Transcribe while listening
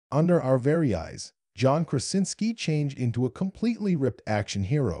Under our very eyes, John Krasinski changed into a completely ripped action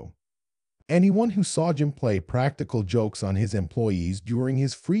hero. Anyone who saw Jim play practical jokes on his employees during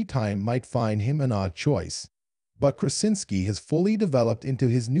his free time might find him an odd choice. But Krasinski has fully developed into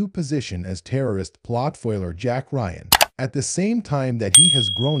his new position as terrorist plot foiler Jack Ryan, at the same time that he has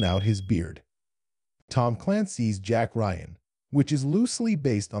grown out his beard. Tom Clancy's Jack Ryan, which is loosely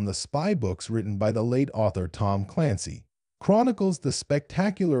based on the spy books written by the late author Tom Clancy, chronicles the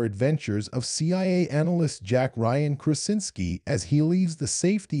spectacular adventures of CIA analyst Jack Ryan Krasinski as he leaves the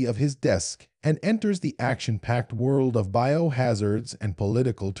safety of his desk and enters the action-packed world of biohazards and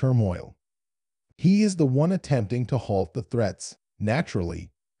political turmoil. He is the one attempting to halt the threats,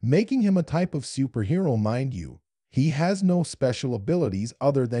 naturally, making him a type of superhero, mind you. He has no special abilities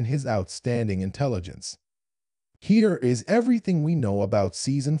other than his outstanding intelligence. Here is everything we know about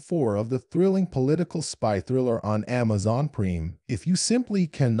Season 4 of the thrilling political spy thriller on Amazon Prime, if you simply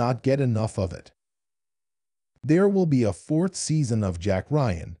cannot get enough of it. There will be a fourth season of Jack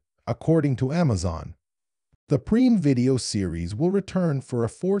Ryan, according to Amazon. The Prime Video series will return for a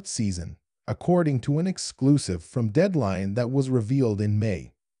fourth season, according to an exclusive from Deadline that was revealed in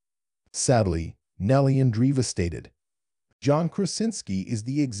May. Sadly, Nelly Andreeva stated, John Krasinski is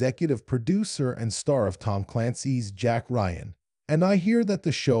the executive producer and star of Tom Clancy's Jack Ryan, and I hear that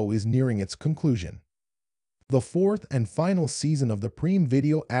the show is nearing its conclusion. The fourth and final season of the Prime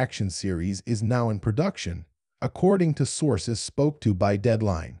Video action series is now in production, according to sources spoke to by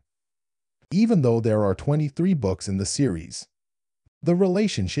Deadline. Even though there are 23 books in the series, the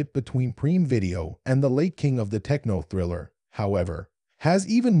relationship between Prime Video and the late king of the techno thriller, however, has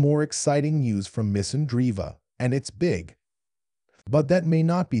even more exciting news from Miss Andreeva, and it's big. But that may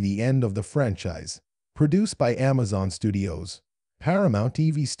not be the end of the franchise. Produced by Amazon Studios, Paramount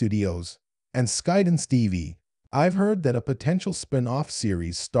TV Studios, and Skydance TV, I've heard that a potential spin-off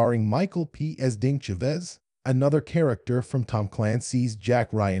series starring Michael P. as Ding Chavez, another character from Tom Clancy's Jack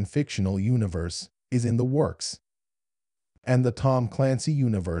Ryan fictional universe, is in the works. And the Tom Clancy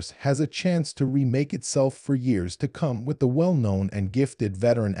universe has a chance to remake itself for years to come, with the well-known and gifted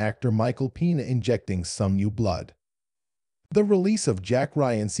veteran actor Michael Pena injecting some new blood. The release of Jack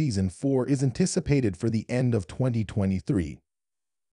Ryan Season 4 is anticipated for the end of 2023,